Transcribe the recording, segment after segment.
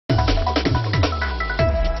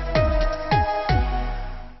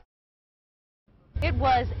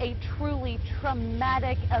was a truly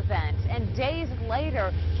traumatic event, and days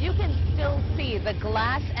later, you can still see the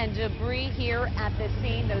glass and debris here at the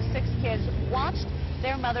scene. Those 6 kids watched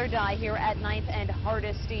their mother die here at 9th and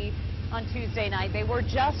Hardesty on Tuesday night. They were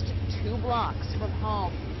just 2 blocks from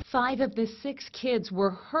home. 5 of the 6 kids were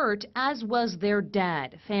hurt, as was their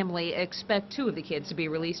dad. Family expect 2 of the kids to be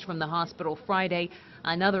released from the hospital Friday.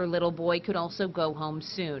 Another little boy could also go home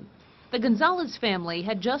soon. The Gonzalez family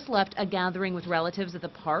had just left a gathering with relatives at the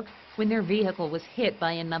park when their vehicle was hit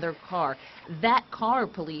by another car. That car,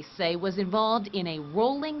 police say, was involved in a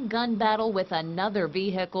rolling gun battle with another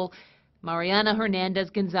vehicle. Mariana Hernandez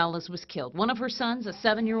Gonzalez was killed. One of her sons, a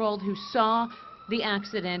 7-year-old who saw the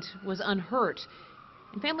accident, was unhurt.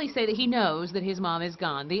 And families say that he knows that his mom is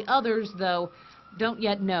gone. The others, though, don't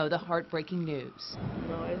yet know the heartbreaking news.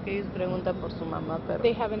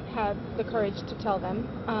 They haven't had the courage to tell them.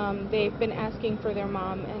 They've been asking for their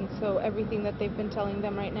mom, and so everything that they've been telling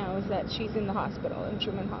them right now is that she's in the hospital, in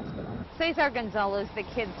Truman Hospital. Cesar Gonzalez, the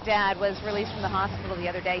kid's dad, was released from the hospital the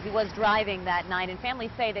other day. He was driving that night, and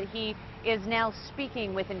families say that he is now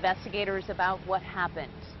speaking with investigators about what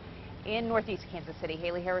happened. In Northeast Kansas City,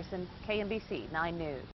 Haley Harrison, KMBC 9 News.